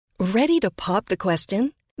Ready to pop the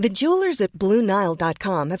question? The jewelers at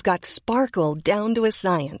BlueNile.com have got sparkle down to a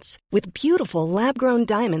science with beautiful lab-grown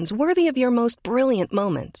diamonds worthy of your most brilliant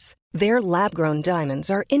moments. Their lab-grown diamonds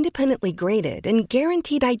are independently graded and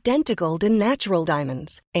guaranteed identical to natural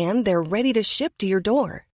diamonds, and they're ready to ship to your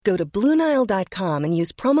door. Go to BlueNile.com and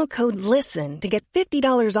use promo code LISTEN to get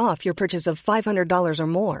 $50 off your purchase of $500 or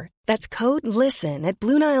more. That's code LISTEN at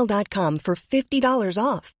BlueNile.com for $50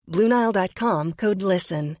 off. BlueNile.com, code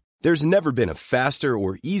LISTEN. There's never been a faster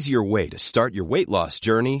or easier way to start your weight loss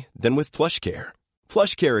journey than with PlushCare.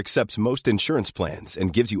 PlushCare accepts most insurance plans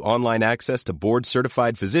and gives you online access to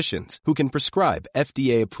board-certified physicians who can prescribe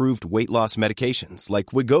FDA-approved weight loss medications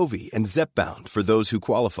like Wegovy and Zepbound for those who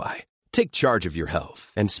qualify. Take charge of your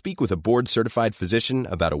health and speak with a board-certified physician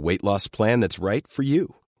about a weight loss plan that's right for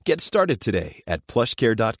you. Get started today at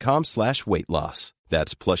plushcare.com/weight loss.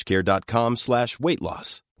 That's plushcare.com/weight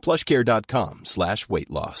loss. plushcare.com/weight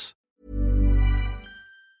loss.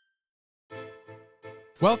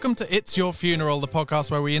 Welcome to It's Your Funeral, the podcast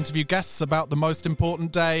where we interview guests about the most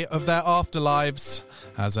important day of their afterlives.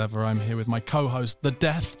 As ever, I'm here with my co-host, the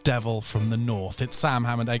Death Devil from the North. It's Sam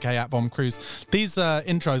Hammond, aka Vom Cruise. These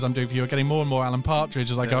intros I'm doing for you are getting more and more Alan Partridge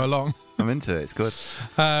as I go along. I'm into it. It's good.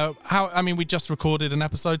 We just recorded an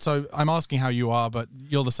episode, so I'm asking how you are, but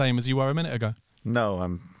you're the same as you were a minute ago. No, I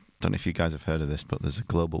don't know if you guys have heard of this, but there's a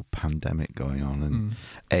global pandemic going on and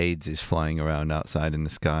AIDS is flying around outside in the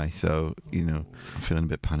sky. So, I'm feeling a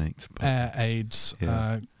bit panicked. Air AIDS.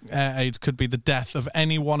 Yeah. Air AIDS could be the death of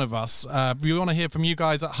any one of us. We want to hear from you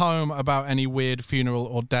guys at home about any weird funeral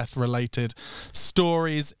or death-related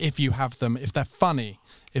stories, if you have them. If they're funny,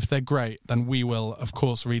 if they're great, then we will, of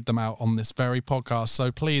course, read them out on this very podcast.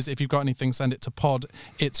 So please, if you've got anything, send it to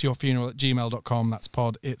poditsyourfuneral@gmail.com. That's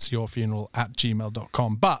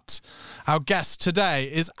poditsyourfuneral@gmail.com. But our guest today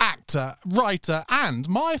is actor, writer, and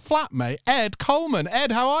my flatmate, Ed Coleman.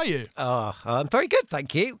 Ed, how are you? Oh, I'm very good,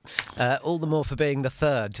 thank you. All the more for being the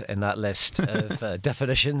third in that list of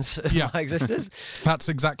definitions of my existence. That's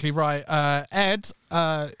exactly right. Ed,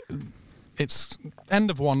 it's end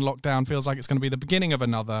of one lockdown, feels like it's going to be the beginning of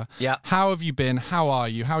another. Yeah. How have you been? How are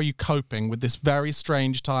you? How are you coping with this very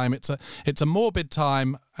strange time? It's a morbid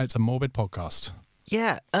time. It's a morbid podcast.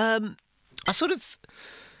 Yeah. The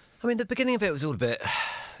beginning of it was all a bit,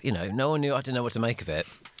 no one knew. I didn't know what to make of it.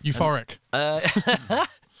 Euphoric. And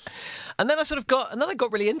then I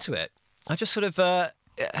got really into it. I just sort of, there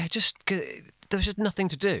was just nothing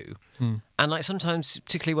to do. And sometimes,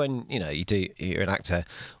 particularly when, you're an actor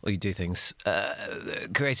or you do things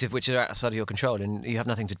creative which are outside of your control and you have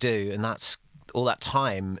nothing to do, and that's all that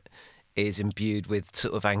time is imbued with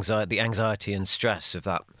sort of the anxiety and stress of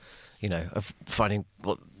that, of finding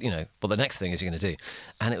what the next thing is you're going to do.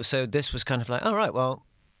 And this was kind of like, all right, well,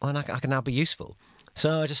 I can now be useful.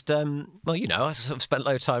 So I just, I sort of spent a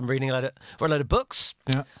load of time reading read a load of books.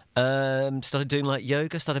 Yeah. Started doing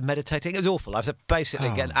yoga, started meditating. It was awful. I was basically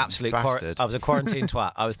getting absolute. I was a quarantine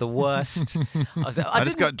twat. I was the worst. I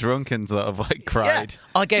just got drunk and sort of cried.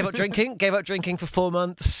 Yeah. I gave up drinking for 4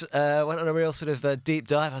 months. Went on a real sort of deep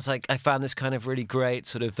dive. I found this kind of really great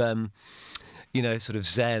sort of, sort of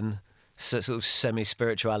Zen. Sort of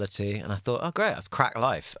semi-spirituality, and I thought, oh great, I've cracked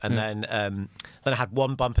life. And then I had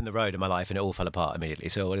one bump in the road in my life and it all fell apart immediately,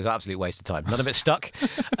 so it was an absolute waste of time. None of it stuck.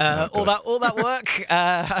 All that work,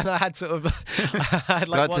 and I had sort of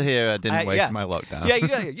glad to hear I didn't waste my lockdown.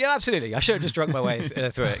 Yeah, absolutely. I should have just drunk my way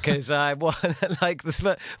through it, because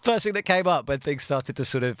the first thing that came up when things started to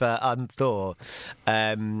sort of unthaw,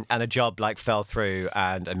 and a job fell through,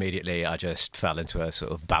 and immediately I just fell into a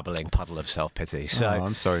sort of babbling puddle of self-pity. So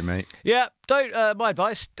I'm sorry, mate. Yeah, don't. My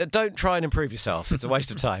advice: don't try and improve yourself. It's a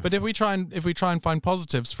waste of time. But if we try and find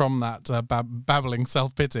positives from that babbling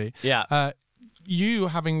self-pity, you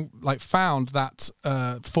having found that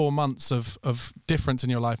 4 months of difference in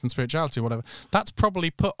your life and spirituality or whatever, that's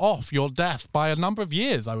probably put off your death by a number of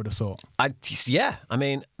years, I would have thought. It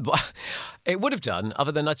would have done,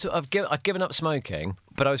 other than I've given up smoking,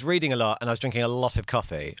 but I was reading a lot and I was drinking a lot of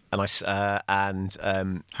coffee, and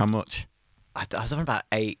how much? I was having about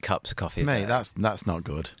 8 cups of coffee. Mate, that's not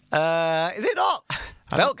good. Is it not?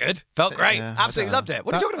 Felt good. Felt great. Yeah, absolutely loved it.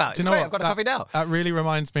 What are you talking about? It's great. I've got a coffee now. That really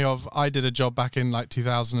reminds me of, I did a job back in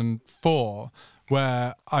 2004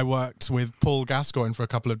 where I worked with Paul Gascoigne for a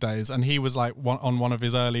couple of days, and he was on one of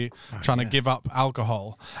his early trying to give up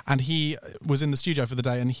alcohol, and he was in the studio for the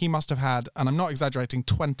day, and he must have had, and I'm not exaggerating,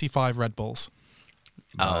 25 Red Bulls.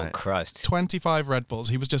 Oh, Christ. 25 Red Bulls.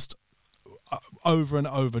 He was just over and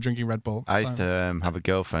over drinking Red Bull. I used to have a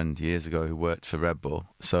girlfriend years ago who worked for Red Bull.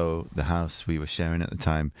 So the house we were sharing at the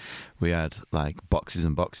time, we had like boxes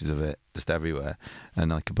and boxes of it just everywhere.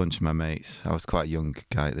 And like a bunch of my mates, I was quite a young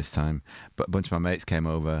guy at this time, but a bunch of my mates came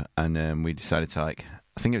over and we decided to like,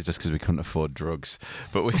 I think it was just because we couldn't afford drugs,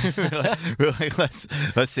 but we were like, let's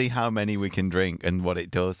see how many we can drink and what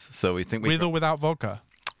it does. So we think with or without vodka.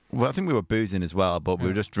 Well, I think we were boozing as well, but we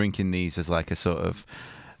were just drinking these as like a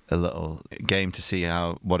little game to see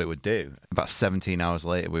what it would do. About 17 hours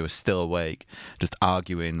later, we were still awake, just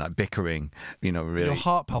arguing, like bickering. Really. Your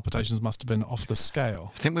heart palpitations must have been off the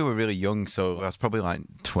scale. I think we were really young, so I was probably like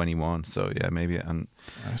 21. So yeah, maybe it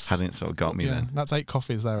hadn't sort of got me then. That's 8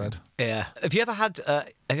 coffees there, Ed. Yeah. Have you ever had have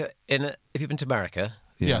you been to America?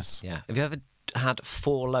 Yes. Yeah. Have you ever had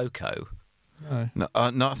Four Loko? No,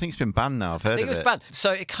 I think it's been banned now. I've heard of it. I think it was banned.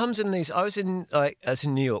 So it comes in these. I was in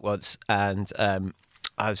New York once, and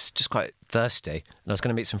I was just quite thirsty, and I was going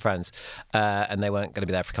to meet some friends, and they weren't going to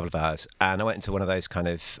be there for a couple of hours. And I went into one of those kind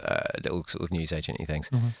of little sort of newsagent-y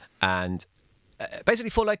things, and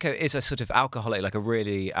basically Four Loko is a sort of alcoholic, like a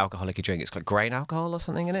really alcoholic drink. It's got grain alcohol or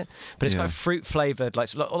something in it, but it's got fruit flavoured,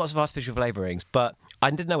 like lots of artificial flavourings. But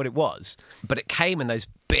I didn't know what it was, but it came in those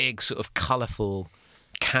big sort of colourful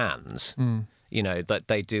cans. That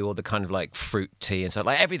they do all the kind of like fruit tea and stuff.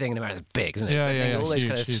 Like everything in America is big, isn't it? Yeah. All those huge,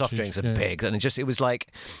 kind of huge, soft huge, drinks are big, and it was like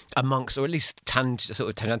amongst, or at least sort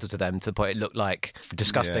of tangential to them, to the point it looked like a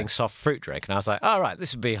disgusting soft fruit drink. And I was like, all right,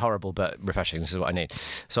 this would be horrible but refreshing. This is what I need.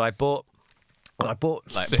 So I bought I bought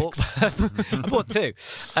 2,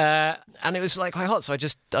 and it was like quite hot. So I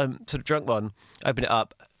just sort of drunk one, opened it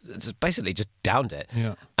up, basically just downed it,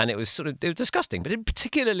 and it was disgusting, but it didn't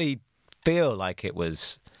particularly feel like it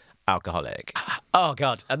was alcoholic. Oh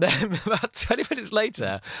God. And then about 20 minutes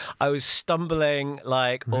later, I was stumbling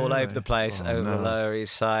like all over the place over the Lower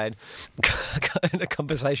East Side. Got in a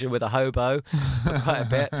conversation with a hobo for quite a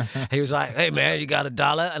bit. He was like, "Hey man, you got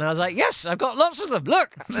 $1?" And I was like, "Yes, I've got lots of them.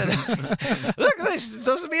 Look." Look at this. It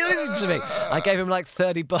doesn't mean anything to me. I gave him like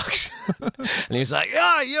 $30. And he was like,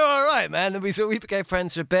 "Oh, you're all right, man." And we became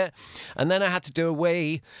friends for a bit. And then I had to do a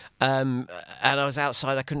wee. And I was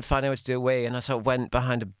outside. I couldn't find anywhere to do a wee. And I sort of went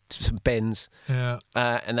behind some bins. Yeah.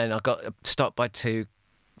 And then I got stopped by 2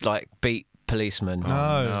 like beat policemen.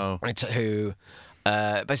 No. Who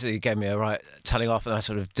basically gave me a right telling off, and I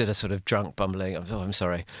sort of did a sort of drunk bumbling. I'm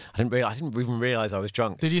sorry. I didn't even realise I was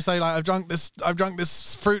drunk. Did you say like I've drunk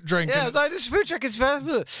this fruit drink? Yeah, I was like, this fruit drink is very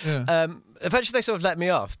good. Yeah. Eventually they sort of let me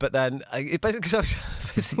off, but then basically because I was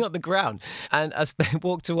pissing on the ground, and as they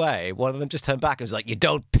walked away, one of them just turned back and was like, "You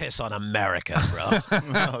don't piss on America, bro."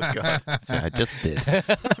 Oh God, I just did.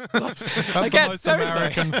 That's the most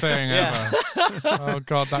American thing ever. Oh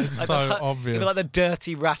God, that is so obvious. Even like the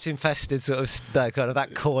dirty, rat-infested sort of kind of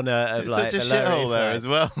that corner of it's like such a the shithole there as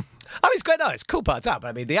well. I mean, it's great. No, it's cool parts out, but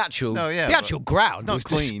I mean, the actual ground was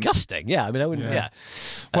clean. disgusting. Yeah, I mean, I wouldn't. Yeah.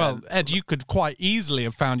 Well, Ed, you could quite easily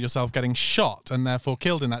have found yourself getting shot and therefore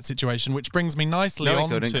killed in that situation, which brings me nicely on to... No,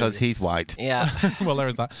 he couldn't, because he's white. Yeah. Well, there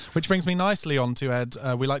is that. Which brings me nicely on to, Ed,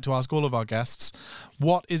 we like to ask all of our guests,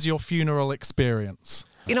 what is your funeral experience?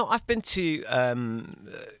 I've been to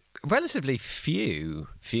relatively few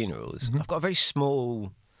funerals. I've got a very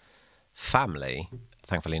small family.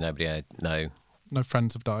 Thankfully, nobody I know... No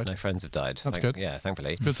friends have died. No friends have died. That's good. Yeah,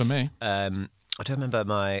 thankfully. Good for me. I do remember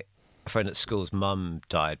my friend at school's mum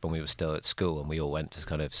died when we were still at school, and we all went to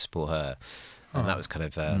kind of support her. And that was kind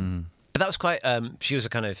of... But that was quite... she was a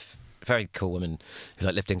kind of very cool woman who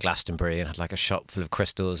like lived in Glastonbury and had like a shop full of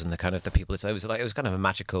crystals, and the people... It was kind of a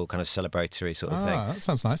magical kind of celebratory sort of thing. That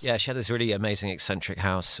sounds nice. Yeah, she had this really amazing eccentric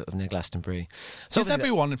house sort of near Glastonbury. So is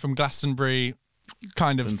everyone from Glastonbury...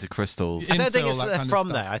 kind of into crystals? I don't think it's that they're from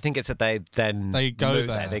there. I think it's that they go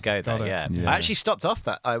there. They go there. Yeah. I actually stopped off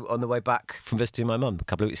on the way back from visiting my mum a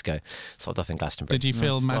couple of weeks ago. Stopped off in Glastonbury. Did you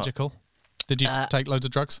feel magical? Did you take loads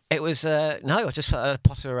of drugs? It was no. I just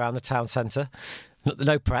potter around the town centre.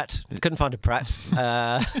 No Pret. Couldn't find a Pret.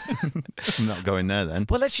 I'm not going there then.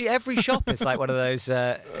 Well, literally every shop is like one of those.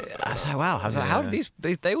 I was like, wow. I was like, how do these?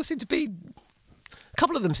 They all seem to be. A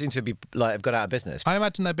couple of them seem to be have got out of business. I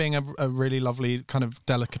imagine there being a really lovely kind of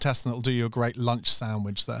delicatessen that'll do you a great lunch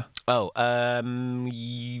sandwich there. Oh,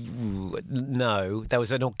 no. There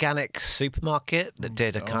was an organic supermarket that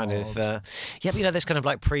did a kind of... but there's kind of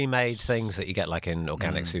like pre-made things that you get like in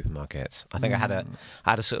organic supermarkets. I think I had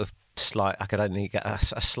a sort of slice... I could only get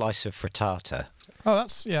a slice of frittata. Oh,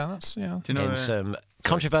 that's... Do you know in some...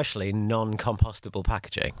 Controversially, non-compostable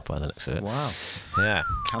packaging, by the looks of it. Wow. Yeah.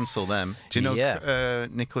 Cancel them. Do you know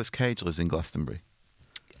Nicolas Cage lives in Glastonbury?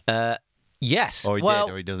 Yes. Or he did,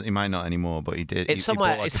 or he doesn't. He might not anymore, but he did. It's he somewhere.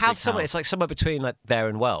 bought, like, it's a how big somewhere. house. It's like somewhere between like there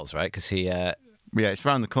and Wells, right? Because he it's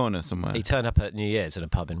around the corner somewhere. he turned up at New Year's in a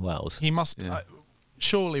pub in Wells. He must.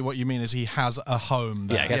 Surely, what you mean is he has a home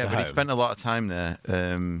there. Yeah, he has a but he home. spent a lot of time there.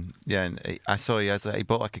 And I saw he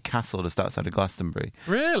bought like a castle just outside of Glastonbury.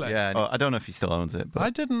 Really? Yeah, I don't know if he still owns it, but I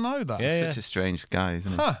didn't know that. Yeah. such a strange guy,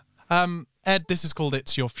 isn't he? Huh. Ed, this is called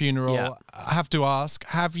It's Your Funeral. Yeah. I have to ask,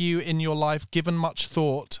 have you in your life given much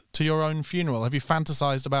thought to your own funeral? Have you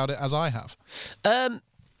fantasized about it as I have?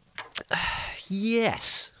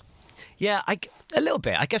 Yes. Yeah, a little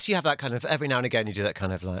bit. I guess you have that kind of every now and again. You do that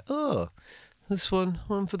kind of like, oh, this one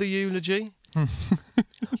for the eulogy,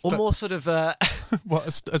 or more sort of. What,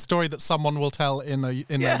 a story that someone will tell in their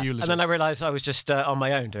eulogy. And then I realised I was just on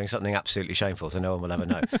my own doing something absolutely shameful, so no one will ever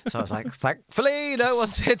know. So I was like, thankfully, no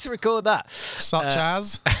one's here to record that. Such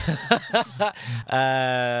as? You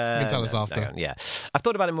can tell us after. Hang on, yeah, I've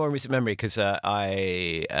thought about it more in recent memory because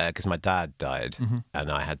my dad died,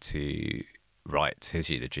 and I had to write his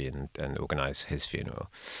eulogy and organise his funeral,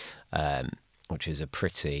 which is a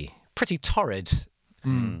pretty torrid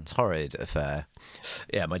affair.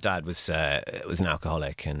 Yeah, my dad was an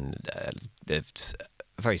alcoholic and lived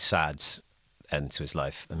a very sad end to his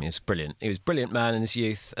life. I mean, he was brilliant. He was a brilliant man in his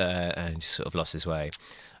youth, and just sort of lost his way,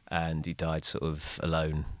 and he died sort of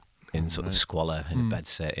alone in sort of squalor in a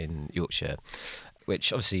bedsit in Yorkshire,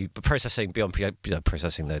 which obviously processing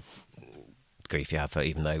processing the grief you have for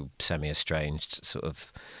even though semi-estranged sort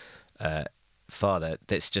of father,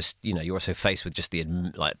 that's just, you're also faced with just the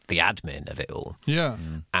admin of it all. Yeah.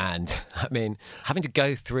 And I mean, having to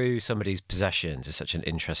go through somebody's possessions is such an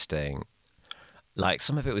interesting, like,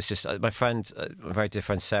 some of it was just my very dear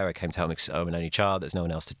friend Sarah came to help me because I'm an only child, there's no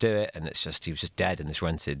one else to do it, and it's just, he was just dead in this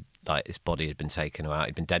rented, like, his body had been taken out,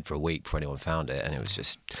 he'd been dead for a week before anyone found it, and it was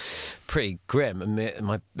just pretty grim. And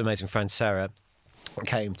my amazing friend Sarah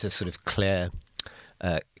came to sort of clear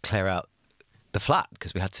out the flat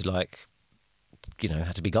because we had to, like,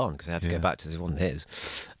 had to be gone because they had to go back to, it wasn't his.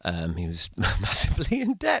 He was massively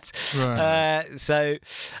in debt. Right. So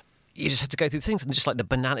you just had to go through things, and just like the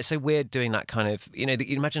banana. It's so weird doing that kind of, you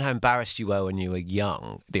imagine how embarrassed you were when you were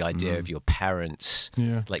young, the idea of your parents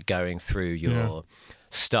like going through your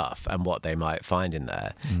stuff and what they might find in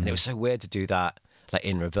there. And it was so weird to do that, like,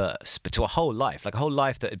 in reverse, but to a whole life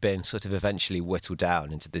that had been sort of eventually whittled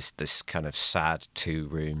down into this kind of sad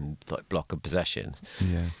 2-room like block of possessions.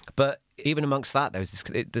 Yeah. But even amongst that, there was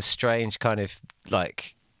this strange kind of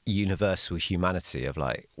like universal humanity of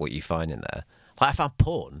like what you find in there. Like, I found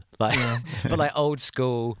porn, like, but like old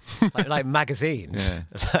school, like magazines,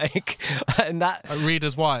 like, and that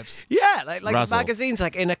Readers' wives. Yeah, like Razzle. magazines,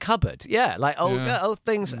 like in a cupboard. Yeah, like old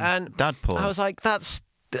things, and Dad porn. I was like, that's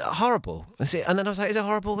horrible. And then I was like, is it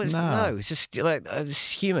horrible? No, it's just like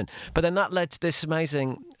it's human. But then that led to this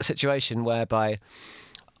amazing situation whereby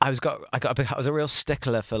I was a real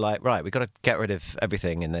stickler for like, right, we've got to get rid of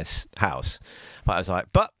everything in this house. But I was like,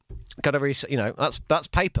 but got to that's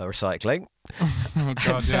paper recycling. Oh,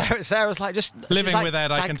 God, Sarah was like, just living like, with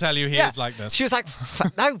Ed, I can tell you he is like this. She was like,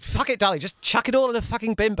 no, fuck it, darling, just chuck it all in a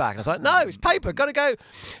fucking bin bag. And I was like, no, it's paper, gotta go.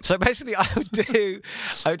 So basically, I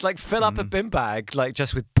would like fill up a bin bag like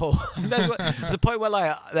just with porn. There's a point where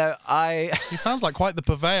like He sounds like quite the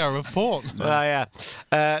purveyor of porn.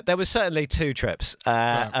 there was certainly 2 trips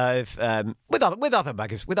of with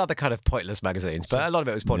other kind of pointless magazines, but a lot of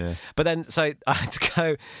it was porn. Yeah. But then so I had to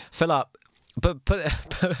go fill up. But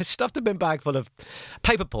stuffed a bin bag full of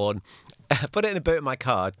paper porn, put it in a boot in my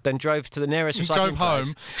car, then drove to the nearest recycling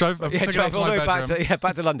place. Drove all the way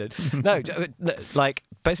back to London. No, like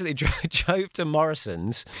basically drove to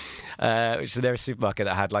Morrison's, which is the nearest supermarket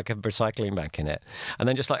that had like a recycling bank in it, and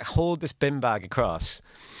then just like hauled this bin bag across.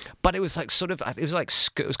 But it was like sort of, it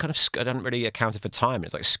was kind of, I hadn't really accounted for time. It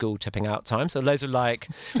was like school tipping out time. So loads of like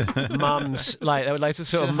mums, like there were loads of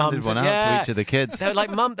sort of mums. One out to each of the kids. They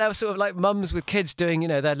were sort of like mums with kids doing,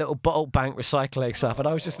 their little bottle bank recycling stuff. And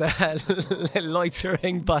I was just there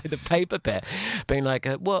loitering by the paper bit, being like,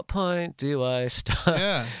 at what point do I stuff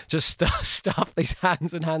these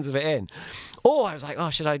hands and hands of it in? Or I was like, oh,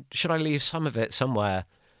 should I leave some of it somewhere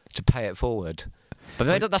to pay it forward? But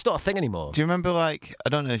maybe that's not a thing anymore. Do you remember, like, I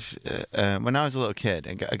don't know if, when I was a little kid,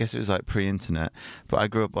 I guess it was like pre-internet, but I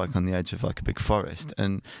grew up like on the edge of like a big forest,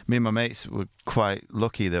 and me and my mates were quite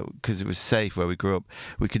lucky that, because it was safe where we grew up,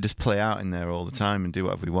 we could just play out in there all the time and do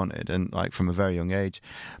whatever we wanted, and like from a very young age.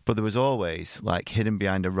 But there was always, like, hidden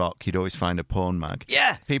behind a rock, you'd always find a porn mag.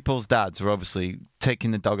 Yeah. People's dads were obviously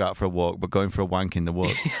taking the dog out for a walk, but going for a wank in the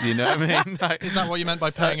woods. You know what I mean? Like, Is that what you meant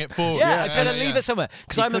by paying it forward? I was going to leave it somewhere.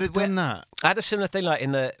 Because I could have done that. I had a similar thing like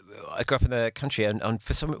I grew up in the country, and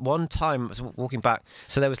for one time I was walking back,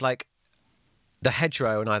 so there was like the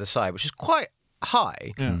hedgerow on either side, which is quite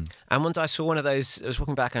high. Yeah. And once I saw one of those, I was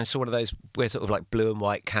walking back and I saw one of those weird sort of like blue and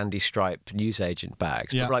white candy striped newsagent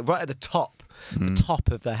bags, Yeah. but like right at the top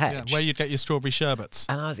of the hedge. Yeah, where you'd get your strawberry sherbets.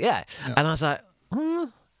 And I was and I was like, I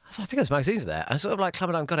think there's magazines there. I sort of like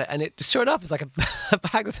climbed up and got it, and it sure enough was like a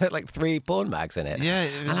bag with like 3 porn mags in it. Yeah,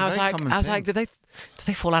 it was and a I was very like, common thing. did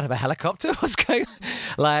they fall out of a helicopter? What's going?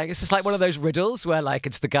 Like it's just like one of those riddles where like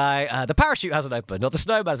it's the guy, the parachute hasn't opened, or the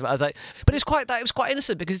snowman. I was like, but it was quite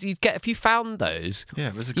innocent because you'd get if you found those. Yeah,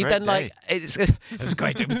 it was a you'd great then day. like it was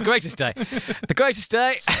great. It was the greatest day. The greatest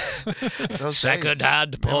day. Those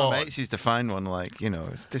Second-hand days, my porn. mates used to find one, like, you know,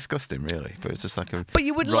 it's disgusting, really, but it's just like a But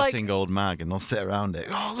you would like- rotting old mag, and they'll sit around it.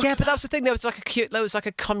 Oh, look. Yeah, but that was the thing. There was like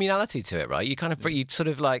a communality to it, right? You'd sort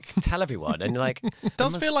of like tell everyone, and like It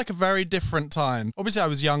does feel like a very different time. Obviously, I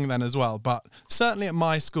was young then as well, but certainly at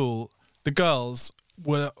my school, the girls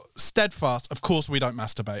were steadfast. Of course, we don't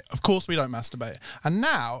masturbate. Of course, we don't masturbate. And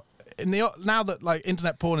now, now that like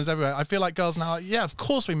internet porn is everywhere, I feel like girls now, yeah, of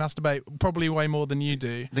course we masturbate, probably way more than you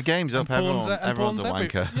do. The game's up, everyone's a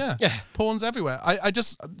wanker. Yeah, porn's everywhere. I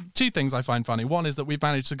just 2 things I find funny. One is that we've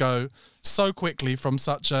managed to go so quickly from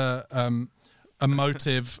such a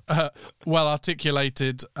emotive,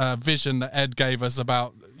 well-articulated vision that Ed gave us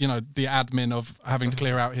about, you know, the admin of having to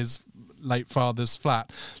clear out his late father's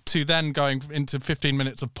flat, to then going into 15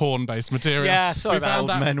 minutes of porn-based material. Yeah, sorry we about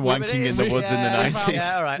found Old men wanking in the woods in the 90s.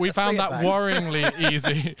 Yeah, all right. We Let's found bring it that back. worryingly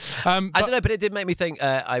easy. I don't know, but it did make me think.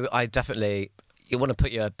 I definitely you want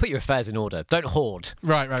to put your affairs in order. Don't hoard.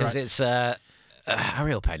 Right. Because it's a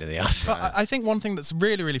real pain in the ass. But I think one thing that's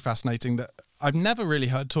really, really fascinating that I've never really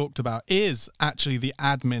heard talked about is actually the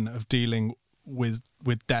admin of dealing with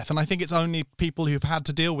death, and I think it's only people who've had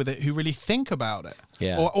to deal with it who really think about it,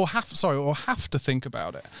 or have to think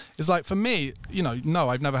about it. It's like for me, you know, no,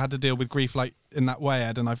 I've never had to deal with grief like in that way,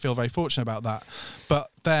 Ed, and I feel very fortunate about that.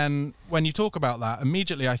 But then when you talk about that,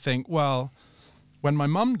 immediately I think, well, when my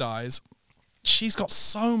mum dies, she's got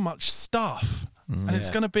so much stuff, and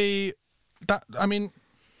it's going to be that. I mean,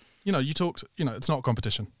 you know, it's not a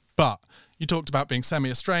competition, but you talked about being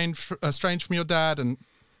estranged from your dad, and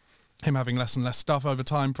him having less and less stuff over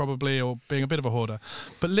time, probably, or being a bit of a hoarder.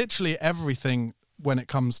 But literally everything, when it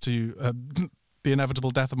comes to the inevitable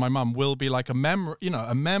death of my mum, will be like a memory thing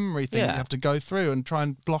that you have to go through and try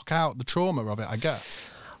and block out the trauma of it, I guess.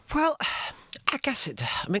 Well, I guess it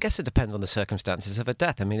depends on the circumstances of a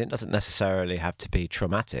death. I mean, it doesn't necessarily have to be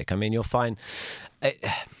traumatic. I mean, you'll find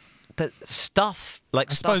that stuff like.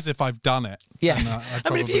 I suppose if I've done it, yeah. then I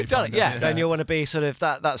mean, if you've done it, yeah, then you want to be sort of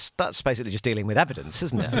that's basically just dealing with evidence,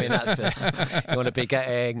 isn't it? I mean, that's you want to be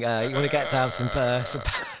getting you want to get down some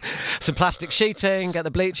plastic sheeting, get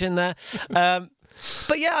the bleach in there.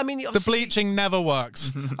 But yeah, I mean, the bleaching never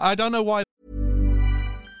works. I don't know why.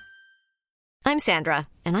 I'm Sandra,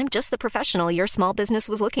 and I'm just the professional your small business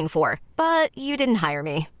was looking for. But you didn't hire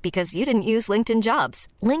me because you didn't use LinkedIn Jobs.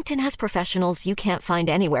 LinkedIn has professionals you can't find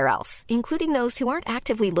anywhere else, including those who aren't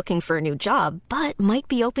actively looking for a new job, but might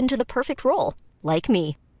be open to the perfect role, like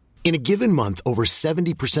me. In a given month, over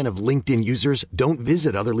 70% of LinkedIn users don't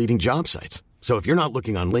visit other leading job sites. So if you're not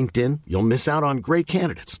looking on LinkedIn, you'll miss out on great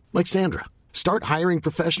candidates like Sandra. Start hiring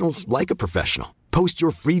professionals like a professional. Post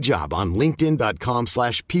your free job on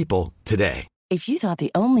linkedin.com/people today. If you thought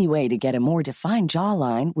the only way to get a more defined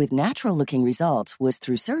jawline with natural-looking results was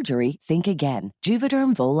through surgery, think again.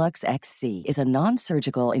 Juvederm Volux XC is a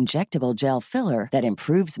non-surgical injectable gel filler that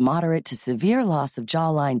improves moderate to severe loss of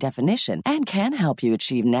jawline definition and can help you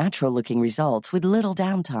achieve natural-looking results with little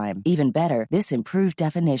downtime. Even better, this improved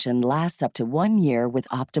definition lasts up to 1 year with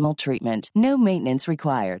optimal treatment. No maintenance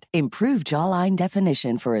required. Improve jawline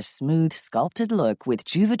definition for a smooth, sculpted look with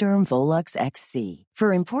Juvederm Volux XC.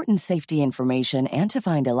 For important safety information and to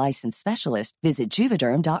find a licensed specialist, visit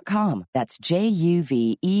Juvederm.com. That's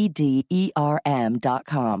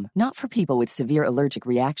JUVEDERM.com. Not for people with severe allergic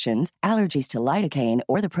reactions, allergies to lidocaine,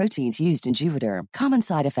 or the proteins used in Juvederm. Common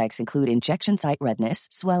side effects include injection site redness,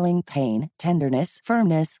 swelling, pain, tenderness,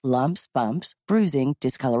 firmness, lumps, bumps, bruising,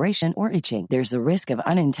 discoloration, or itching. There's a risk of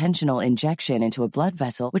unintentional injection into a blood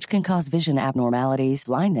vessel, which can cause vision abnormalities,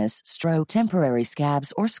 blindness, stroke, temporary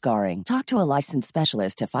scabs, or scarring. Talk to a licensed specialist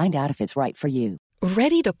to find out if it's right for you.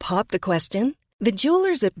 Ready to pop the question? The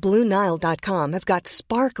jewelers at BlueNile.com have got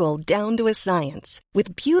sparkle down to a science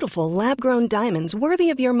with beautiful lab-grown diamonds worthy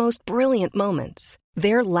of your most brilliant moments.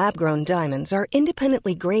 Their lab-grown diamonds are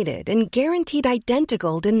independently graded and guaranteed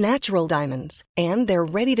identical to natural diamonds, and they're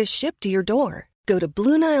ready to ship to your door. Go to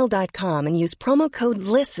BlueNile.com and use promo code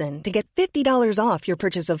LISTEN to get $50 off your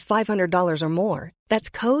purchase of $500 or more. That's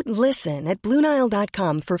code LISTEN at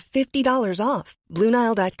BlueNile.com for $50 off.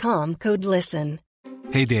 BlueNile.com, code LISTEN.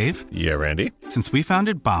 Hey, Dave. Yeah, Randy. Since we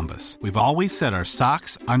founded Bombas, we've always said our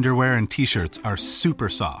socks, underwear, and T-shirts are super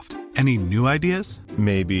soft. Any new ideas?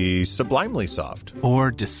 Maybe sublimely soft.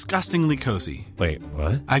 Or disgustingly cozy. Wait,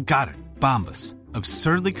 what? I got it. Bombas.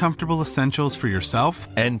 Absurdly comfortable essentials for yourself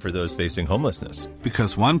And for those facing homelessness.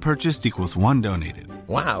 because one purchased equals one donated.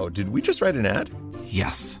 Wow, did we just write an ad?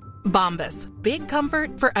 Yes. Bombas. Big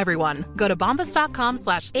comfort for everyone. Go to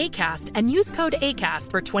bombas.com/ACAST and use code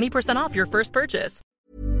ACAST for 20% off your first purchase.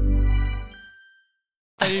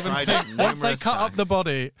 They even think once they cut up the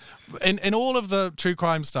body, in all of the true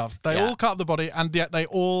crime stuff, they all cut up the body, and yet they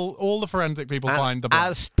all the forensic people find the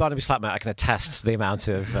blood. As Barnaby Flatmate, I can attest to the amount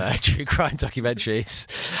of true crime documentaries.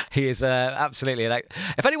 He is absolutely like.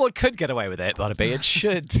 If anyone could get away with it, Barnaby, it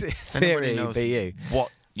should, in theory, be you.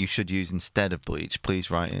 What you should use instead of bleach,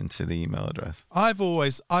 please write into the email address. I've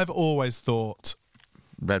always thought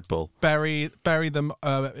Red Bull. bury them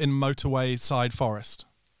in motorway side forest.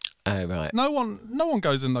 Oh right. No one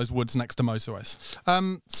goes in those woods next to motorways. A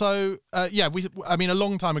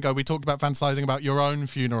long time ago we talked about fantasizing about your own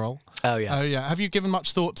funeral. Oh yeah. Have you given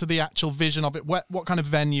much thought to the actual vision of it? What kind of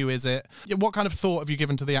venue is it? What kind of thought have you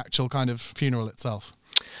given to the actual kind of funeral itself?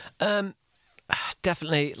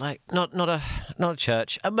 Definitely, like not a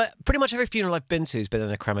church. But pretty much every funeral I've been to has been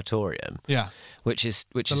in a crematorium. Yeah, which is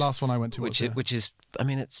the last one I went to. Which is, I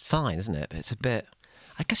mean, it's fine, isn't it? But it's a bit.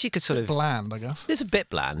 I guess you could sort of bland. I guess it's a bit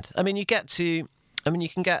bland. I mean, you can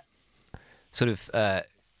get sort of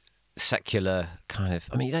secular kind of.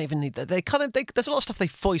 I mean, you don't even need that. There's a lot of stuff they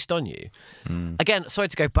foist on you. Again, sorry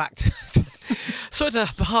to go back to. Sorry to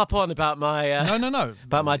harp on about my no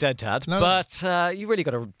about my dead dad, but you really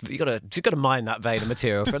got to mine that vein of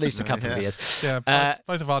material for at least a couple of years. Yeah,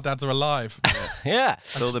 both of our dads are alive. Yeah,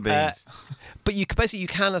 Spill the beans. But you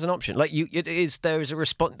can as an option. Like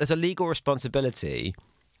there's a legal responsibility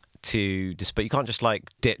to dispose. You can't just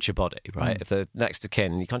like ditch your body, right? If they're next to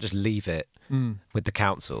kin, you can't just leave it with the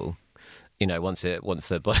council. You know, once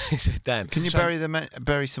the body's with them. Can you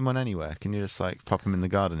bury someone anywhere? Can you just like pop them in the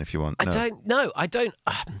garden if you want? I don't.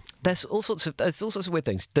 There's all sorts of weird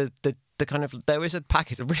things. The kind of there is a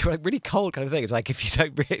package, a really cold kind of thing. It's like if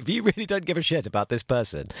you really don't give a shit about this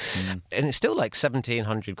person, and it's still like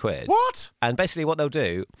 £1,700. What? And basically, what they'll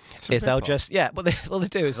do is they'll just what they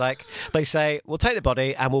do is like they say we'll take the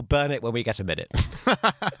body and we'll burn it when we get a minute.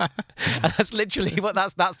 And that's literally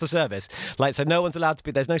that's the service. Like so, no one's allowed to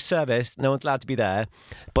be. There's no service. No one's allowed to be there.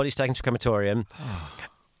 Body's taken to crematorium.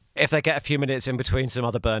 If they get a few minutes in between some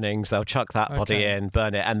other burnings, they'll chuck that body in,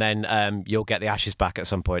 burn it, and then you'll get the ashes back at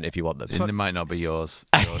some point if you want them. So, it might not be yours.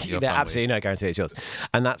 Your absolutely no guarantee it's yours,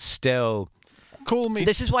 and that's still. Call me.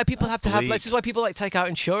 This is why people have to have. This is why people like take out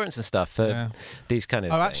insurance and stuff for these kind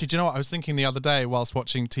of. Oh, things. actually, do you know what I was thinking the other day whilst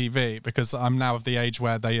watching TV? Because I'm now of the age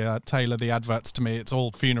where they tailor the adverts to me. It's all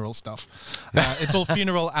funeral stuff. It's all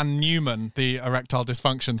funeral and Newman, the erectile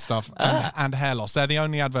dysfunction stuff, and hair loss. They're the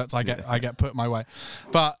only adverts I get put my way.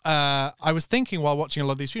 But I was thinking while watching a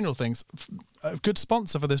lot of these funeral things, a good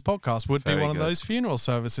sponsor for this podcast would be one of those funeral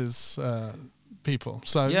services. People,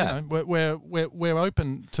 so you know, we're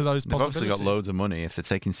open to those They've possibilities. obviously got loads of money if they're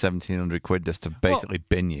taking £1,700 just to basically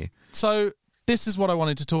bin you. So this is what I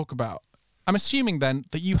wanted to talk about. I'm assuming then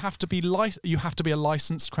that you have to be a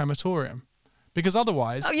licensed crematorium, because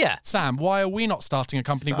otherwise, Sam, why are we not starting a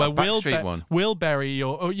company where we'll bury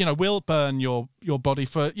we'll burn your body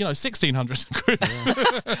for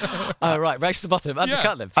 £1,600? Oh right, race to the bottom,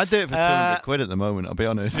 undercut them. I'd do it for £200 at the moment. I'll be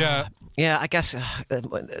honest. Yeah, I guess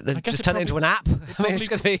just turn it into an app. I mean, it's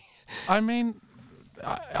going to be. I mean,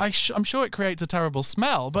 I'm sure it creates a terrible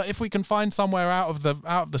smell, but if we can find somewhere out of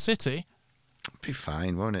the city, it'll be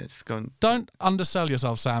fine, won't it? Don't undersell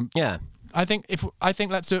yourself, Sam. Yeah, I think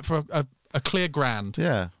let's do it for a clear grand.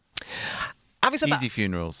 Yeah. Having said Easy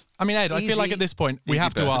funerals. I mean, Ed, I feel like at this point we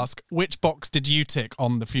have to ask, which box did you tick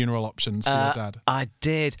on the funeral options for your dad? I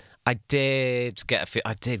did get a few.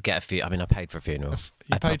 I mean, I paid for a funeral.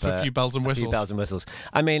 You paid for a few bells and whistles. A few bells and whistles.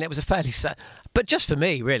 I mean, it was a fairly sad, but just for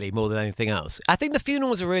me, really, more than anything else. I think the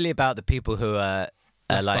funerals are really about the people who are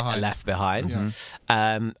left behind.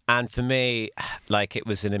 Yeah. And for me, like, it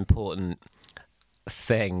was an important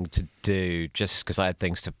thing to do just because I had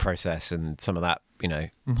things to process, and some of that you know,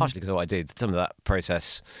 partially because of what I did. Some of that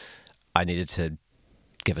process, I needed to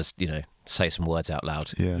give us, you know, say some words out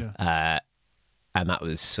loud. And that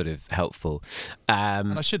was sort of helpful.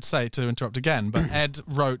 And I should say, to interrupt again, but Ed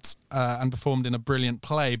wrote and performed in a brilliant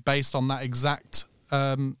play based on that exact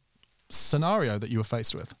scenario that you were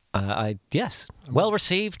faced with. Yes, well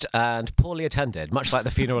received and poorly attended, much like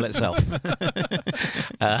the funeral itself.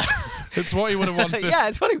 It's what you would have wanted. Yeah,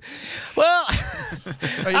 it's funny. Well,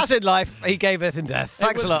 as in life, he gave birth in death.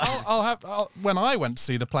 Thanks a lot. When I went to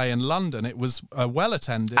see the play in London, it was well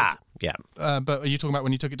attended. Yeah. But are you talking about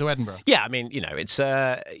when you took it to Edinburgh? Yeah, I mean, you know, it's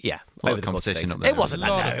over the competition up there. It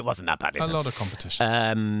wasn't that bad. A lot of competition.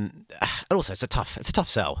 And also, it's a tough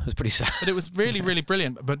sell. It was pretty sad. But it was really, really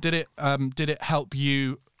brilliant. But did it help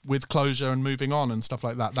you with closure and moving on and stuff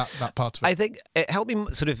like that? That part of it. I think it helped me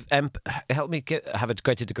sort of have a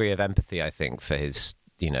greater degree of empathy. I think for his,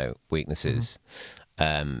 you know, weaknesses,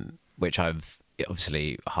 which I've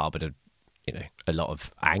obviously harboured a lot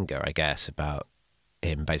of anger, I guess, about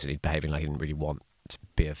him basically behaving like he didn't really want to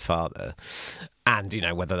be a father. And, you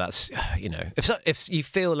know, whether that's, you know, if you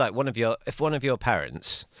feel like one of your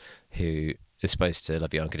parents who is supposed to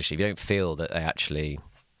love you unconditionally, if you don't feel that they actually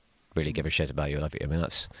really give a shit about you, love you, I mean,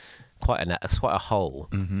 that's quite a hole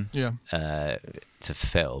to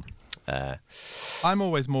fill. I'm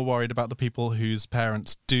always more worried about the people whose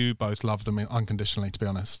parents do both love them unconditionally, to be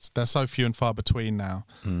honest. They're so few and far between now.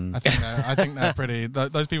 I think they're pretty...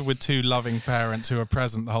 Those people with two loving parents who are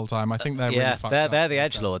present the whole time, I think they're really fucked up. They're the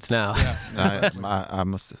edgelords now. Yeah. I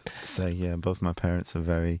must say, both my parents are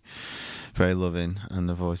very, very loving and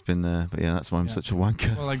they've always been there. But yeah, that's why I'm such a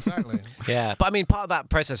wanker. Well, exactly. Yeah, but I mean, part of that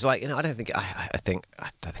process, like, you know, I don't think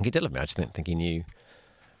he did love me. I just didn't think he knew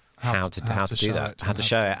how to do that, how to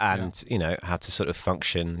show it, and you know, how to sort of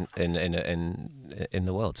function in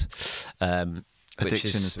the world.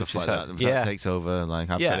 Addiction and stuff like that. That takes over.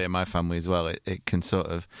 Like I've got it in my family as well. It can sort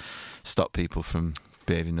of stop people from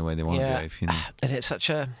behaving the way they want to behave. You know? And it's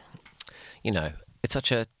such a,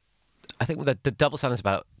 I think the double standards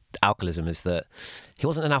about alcoholism is that he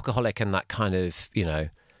wasn't an alcoholic in that kind of, you know,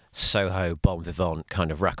 Soho bon vivant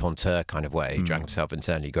kind of raconteur kind of way. He drank himself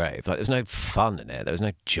internally grave. Like, there was no fun in it. There was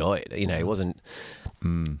no joy. You know, it wasn't.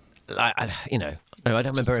 I don't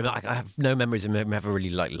remember him. I have no memories of him ever really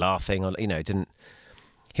like laughing or, you know, didn't.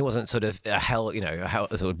 He wasn't sort of a sort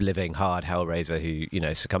of living hard hellraiser who, you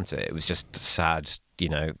know, succumbed to it. It was just sad, you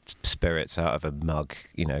know, spirits out of a mug,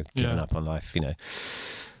 you know, giving up on life, you know.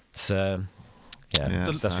 So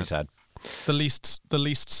that's pretty sad. The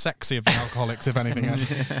least sexy of the alcoholics, if anything.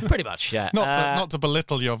 Pretty much, yeah. Not to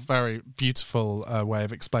belittle your very beautiful way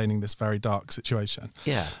of explaining this very dark situation.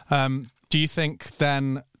 Yeah. Do you think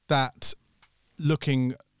then that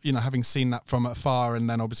looking, you know, having seen that from afar and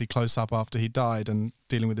then obviously close up after he died and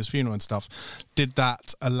dealing with his funeral and stuff, did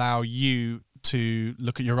that allow you to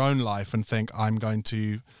look at your own life and think, I'm going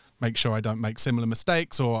to make sure I don't make similar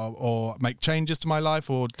mistakes or make changes to my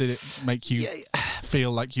life, or did it make you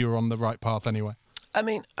feel like you were on the right path anyway? I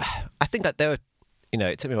mean, I think that there were, you know,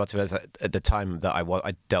 it took me a while to realise that at the time that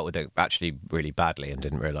I dealt with it actually really badly and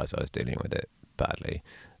didn't realise I was dealing with it badly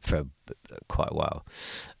for quite a while.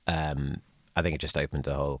 I think it just opened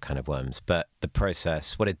a whole can of worms. But the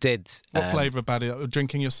process, what it did... What flavour about it?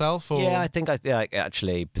 Drinking yourself? Or? Yeah, I think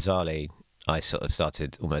actually, bizarrely, I sort of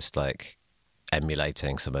started almost like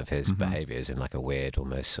emulating some of his behaviours in like a weird,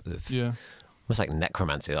 almost sort of, almost like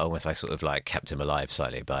necromancy. Almost I sort of like kept him alive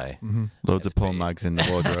slightly by loads of porn mags in the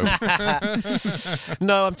wardrobe.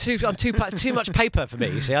 No, I'm too much paper for me.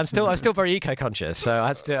 You see, I'm still very eco-conscious, so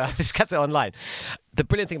I just kept it online. The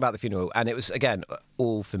brilliant thing about the funeral, and it was again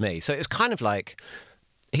all for me. So it was kind of like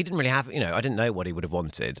he didn't really have, you know, I didn't know what he would have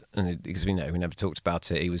wanted, and because we never talked about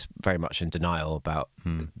it. He was very much in denial about,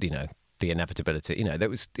 you know, the inevitability. You know, he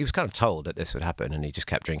was kind of told that this would happen, and he just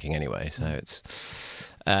kept drinking anyway. So it's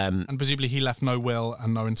and presumably he left no will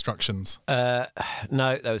and no instructions. No,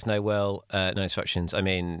 there was no will, no instructions. I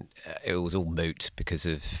mean, it was all moot because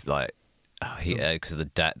of like because of the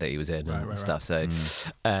debt that he was in and stuff. So,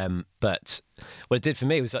 but what it did for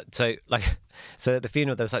me was that, so at the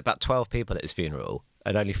funeral there was like about 12 people at his funeral,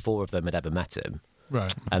 and only 4 of them had ever met him.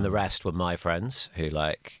 Right. And the rest were my friends who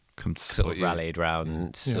like sort of rallied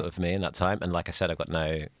round sort of me in that time. And like I said, I got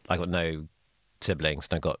no siblings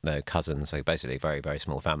and I got no cousins. So basically a very, very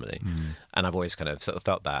small family. And I've always kind of sort of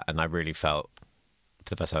felt that. And I really felt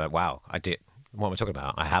for the first time, like, wow, I did. What am I talking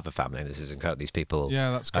about? I have a family. This is incredible. These people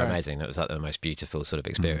that's great. are amazing. It was like the most beautiful sort of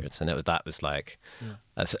experience. And that was like,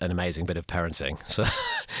 that's an amazing bit of parenting. So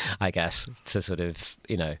I guess to sort of,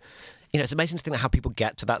 you know, it's amazing to think how people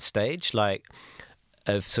get to that stage, like,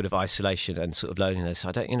 of sort of isolation and sort of loneliness.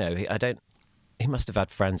 he must have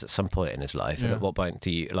had friends at some point in his life. Yeah. And at what point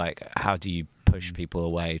how do you push people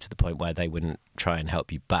away to the point where they wouldn't try and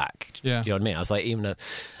help you back? Yeah. Do you know what I mean? I was like, and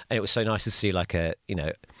it was so nice to see like a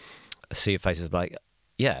sea of faces like,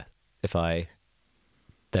 yeah,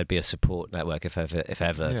 there'd be a support network if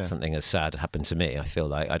ever something as sad happened to me. I feel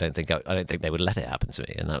like I don't think they would let it happen to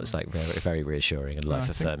me, and that was like very, very reassuring and life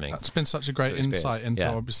affirming. That's been such a great insight into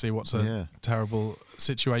obviously what's a terrible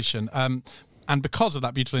situation. And because of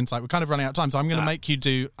that beautiful insight, we're kind of running out of time. So I'm going to make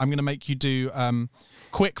you do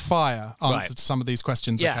quick fire answers to some of these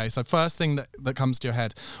questions. Yeah. Okay. So first thing that comes to your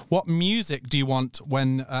head: what music do you want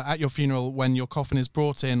when at your funeral when your coffin is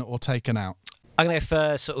brought in or taken out? I'm going to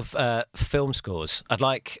go for sort of film scores. I'd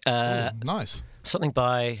like nice something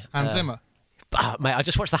by Hans Zimmer. Mate, I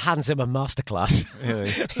just watched the Hans Zimmer masterclass.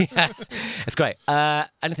 Really? Yeah, it's great.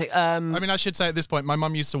 Anything? I mean, I should say at this point, my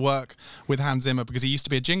mum used to work with Hans Zimmer because he used to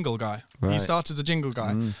be a jingle guy. He started as a jingle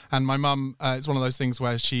guy, and my mum, it's one of those things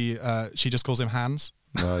where she just calls him Hans.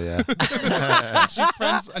 Oh yeah.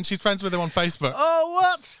 she's friends with him on Facebook. Oh,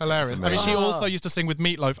 what? Hilarious. I mean, she also used to sing with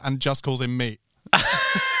Meatloaf and just calls him Meat.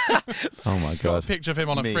 Oh my She's god! got a picture of him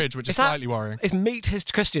on a fridge, which is slightly worrying. Is Meat his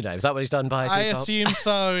Christian name? Is that what he's done by? I assume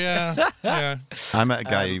so. Yeah. Yeah. I met a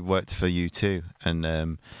guy who worked for U2,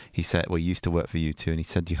 and he said, "Well, he used to work for U2, and he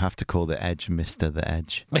said you have to call the Edge Mr. the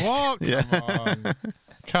Edge." What?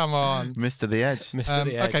 Come on. Mr. the Edge. Mr.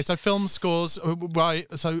 the Edge. Okay, so film scores. Right.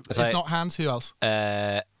 So if not Hans, who else?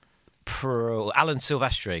 Alan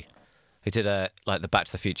Silvestri, who did like the Back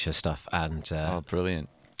to the Future stuff, and oh, brilliant.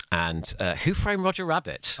 And Who Framed Roger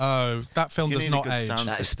Rabbit? Oh, that film does not age.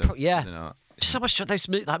 Just so much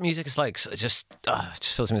that music is like just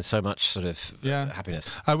fills me with so much sort of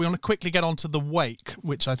happiness. We want to quickly get on to the wake,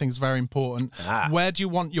 which I think is very important. Where do you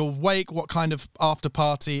want your wake? What kind of after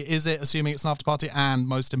party is it? Assuming it's an after party, and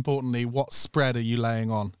most importantly, what spread are you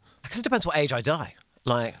laying on? Because it depends what age I die.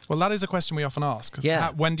 Well, that is a question we often ask.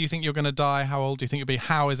 Yeah. When do you think you're going to die? How old do you think you'll be?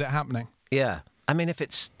 How is it happening? Yeah. I mean, if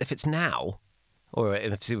it's now. Or in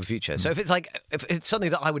the foreseeable future. So if it's something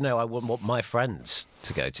that I would know, I wouldn't want my friends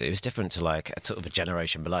to go to. It's different to like a sort of a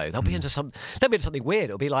generation below. They'll be into something weird.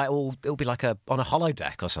 It'll be like on a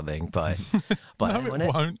holodeck or something. But no,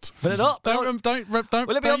 it won't. Will it not? Don't.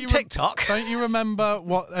 Will it be on TikTok? Don't you remember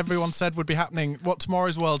what everyone said would be happening? What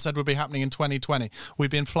Tomorrow's World said would be happening in 2020?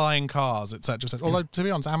 We'd be in flying cars, etc. Although to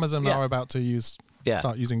be honest, Amazon are about to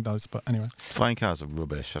start using those. But anyway, flying cars are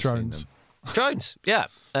rubbish. Drones. Drones. Yeah.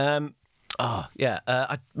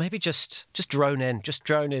 I'd maybe just drone in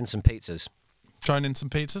some pizzas. Drone in some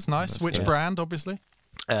pizzas, nice. Which brand, obviously?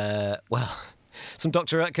 Some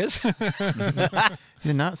Dr. Oetker's.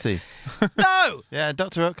 He's a Nazi. No! Yeah,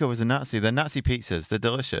 Dr. Oetker was a Nazi. They're Nazi pizzas. They're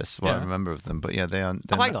delicious. Well, I remember of them, but yeah, they are.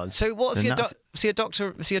 Hang on. So what is he? Is he a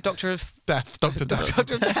doctor? Is he a doctor of death? Doctor Death.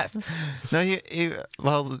 Doctor of Death.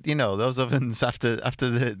 No, those ovens after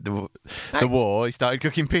the war, he started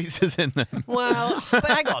cooking pizzas in them. Well, but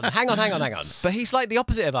hang on. But he's like the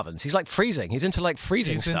opposite of ovens. He's like freezing. He's into like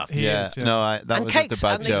freezing stuff. That and was cakes, just a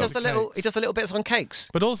bad and joke. he does the little bits on cakes.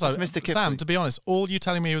 But also, Mr. Sam, to be honest, all you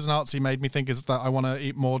telling me he was a Nazi made me think is that I want to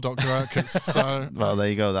eat more Dr. Oetker's. So well, there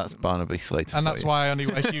you go. That's Barnaby Slater. And that's why I only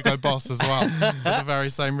wear Hugo Boss as well, for the very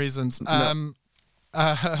same reasons.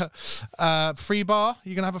 Free bar?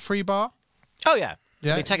 You going to have a free bar? Oh, yeah.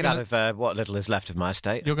 Yeah, take it out of what little is left of my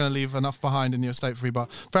estate. You're going to leave enough behind in your estate free bar.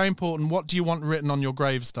 Very important. What do you want written on your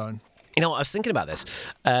gravestone? You know what? I was thinking about this.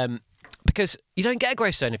 Because you don't get a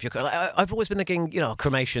gravestone if you're... I've always been thinking,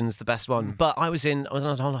 cremation's the best one. But I was on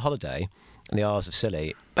a holiday in the Isles of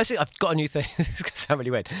Scilly. Basically, I've got a new thing. This is going to sound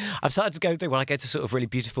really weird. I've started to go through when I go to sort of really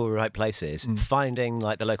beautiful, remote places, finding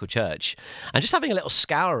like the local church and just having a little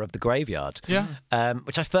scour of the graveyard. Yeah.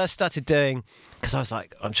 Which I first started doing because I was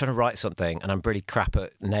like, I'm trying to write something and I'm really crap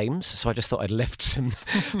at names. So I just thought I'd lift some,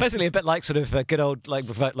 basically a bit like sort of a good old,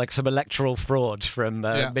 like some electoral fraud from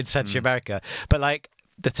mid-century America. But like,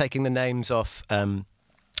 they're taking the names off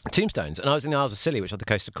tombstones. And I was in the Isles of Scilly, which are the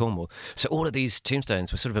coast of Cornwall. So all of these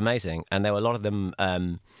tombstones were sort of amazing. And there were a lot of them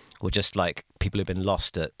were just like people who've been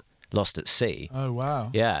lost at sea. Oh,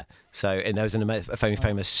 wow. Yeah. So and there was a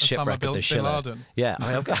famous shipwreck of the Schiller. Yeah. I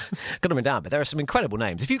mean, I've got them down, but there are some incredible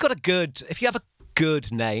names. If you have a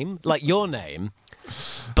good name, like your name,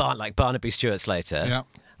 like Barnaby Stewart Slater. Yeah.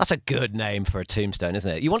 That's a good name for a tombstone,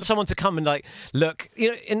 isn't it? You want someone to come and like look,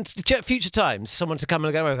 in future times, someone to come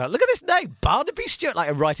and go, look at this name, Barnaby Stewart, like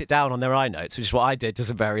and write it down on their iNotes, which is what I did to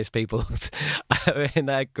some various people in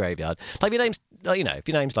their graveyard. Like your name's if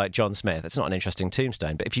your name's like John Smith, it's not an interesting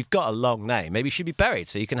tombstone. But if you've got a long name, maybe you should be buried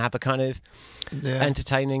so you can have a kind of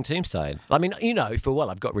entertaining tombstone. I mean, for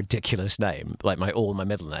I've got a ridiculous name, like all my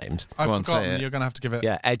middle names. I've forgotten. You're going to have to give it.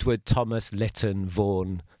 Yeah, Edward Thomas Lytton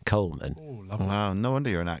Vaughan Coleman. Ooh, lovely. Wow, no wonder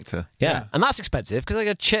you're an actor. Yeah, and that's expensive because I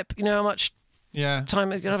get a chip. You know how much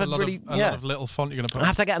time it's going to have a lot of little font you're going to put. I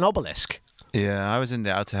have to get an obelisk. Yeah, I was in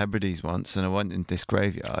the Outer Hebrides once, and I went in this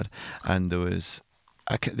graveyard, and there was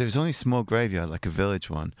only a small graveyard, like a village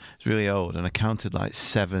one. It's really old, and I counted like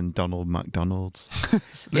 7 Donald McDonalds.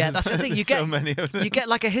 Yeah, that's the thing. You get so many of them. You get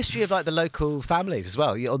like a history of like the local families as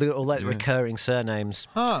well, all like recurring surnames.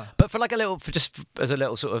 Huh. But just as a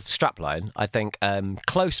little sort of strapline, I think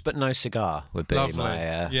close but no cigar would be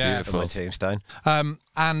my tombstone.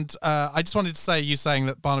 And I just wanted to say, you saying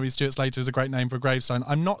that Barnaby Stewart Slater is a great name for a gravestone.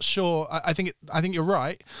 I'm not sure. I think you're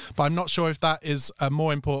right, but I'm not sure if that is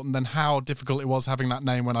more important than how difficult it was having that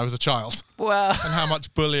name when I was a child. Well, and how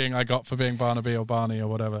much bullying I got for being Barnaby or Barney or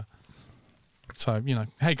whatever. So,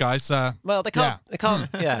 hey guys. Well, they can't. They can't.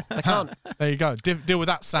 Yeah, they can't. There you go. Deal with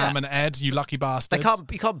that, Sam and Ed, you lucky bastards.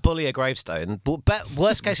 You can't bully a gravestone.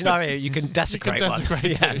 Worst case scenario, you can desecrate one.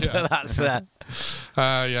 That's.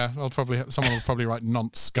 Someone will probably write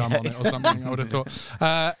nonce scum on it or something. I would have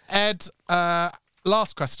thought. Ed,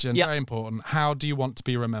 last question. Very important. How do you want to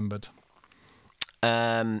be remembered?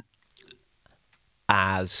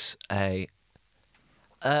 As a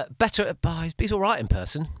better. He's all right in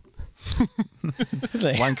person.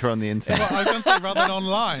 Isn't he? Wanker on the internet. Well, I was going to say rather than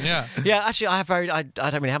online, yeah. Yeah, actually, I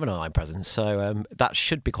don't really have an online presence, so that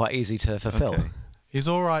should be quite easy to fulfill. Okay. He's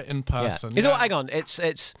all right in person. Yeah. He's all, hang on, it's.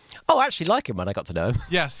 Oh, I actually like him when I got to know him.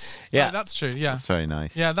 Yes. Yeah, that's true. Yeah, that's very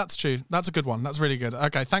nice. Yeah, that's true. That's a good one. That's really good.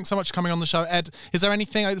 Okay, thanks so much for coming on the show, Ed. Is there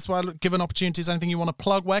anything? This is why I give an opportunity. Is there anything you want to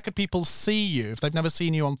plug? Where could people see you if they've never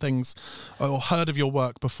seen you on things or heard of your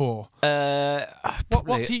work before?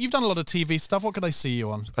 You've done a lot of TV stuff. What could they see you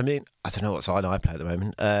on? I mean, I don't know what's on iPlayer at the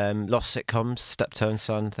moment. Lost Sitcoms, Steptoe and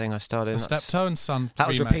Son thing I started in. Steptoe and Son. That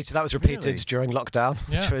was repeated. That was repeated during lockdown.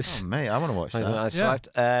 Yeah. Which was, mate, I want to watch that.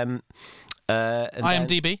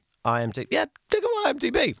 IMDb. IMDb. Yeah, dig on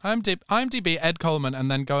IMDb. IMDb, Ed Coleman,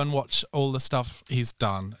 and then go and watch all the stuff he's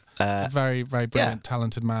done. A very, very brilliant,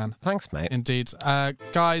 talented man. Thanks, mate. Indeed.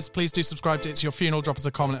 Guys, please do subscribe to It's Your Funeral. Drop us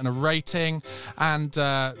a comment and a rating. And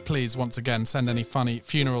please, once again, send any funny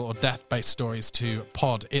funeral or death-based stories to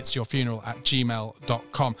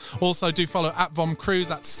poditsyourfuneral@gmail.com. Also, do follow @VomCruise.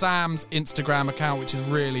 That's Sam's Instagram account, which is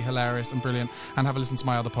really hilarious and brilliant. And have a listen to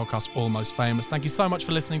my other podcast, Almost Famous. Thank you so much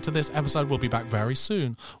for listening to this episode. We'll be back very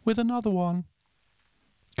soon with another one.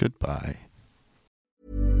 Goodbye.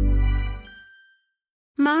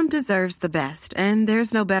 Mom deserves the best, and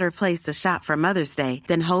there's no better place to shop for Mother's Day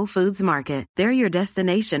than Whole Foods Market. They're your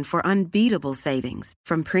destination for unbeatable savings,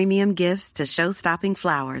 from premium gifts to show-stopping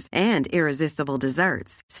flowers and irresistible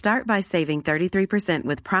desserts. Start by saving 33%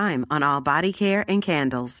 with Prime on all body care and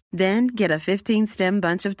candles. Then get a 15-stem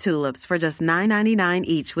bunch of tulips for just $9.99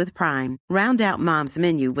 each with Prime. Round out Mom's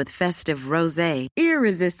menu with festive rosé,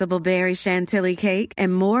 irresistible berry chantilly cake,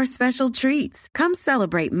 and more special treats. Come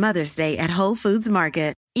celebrate Mother's Day at Whole Foods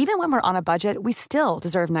Market. Even when we're on a budget, we still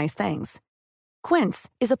deserve nice things. Quince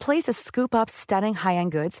is a place to scoop up stunning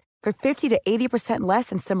high-end goods for 50 to 80%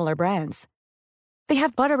 less than similar brands. They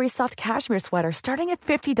have buttery soft cashmere sweaters starting at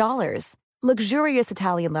 $50, luxurious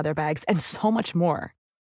Italian leather bags, and so much more.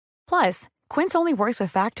 Plus, Quince only works with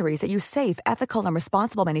factories that use safe, ethical, and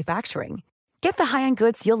responsible manufacturing. Get the high-end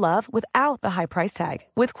goods you'll love without the high price tag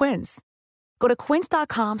with Quince. Go to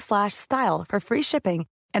quince.com/style for free shipping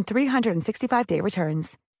and 365-day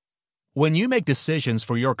returns. When you make decisions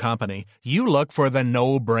for your company, you look for the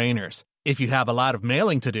no-brainers. If you have a lot of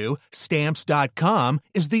mailing to do, Stamps.com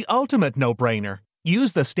is the ultimate no-brainer.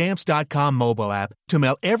 Use the Stamps.com mobile app to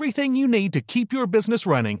mail everything you need to keep your business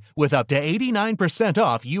running with up to 89%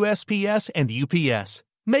 off USPS and UPS.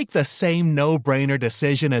 Make the same no-brainer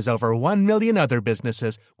decision as over 1 million other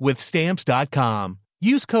businesses with Stamps.com.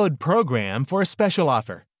 Use code PROGRAM for a special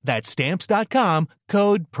offer. That's Stamps.com,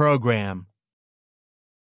 code PROGRAM.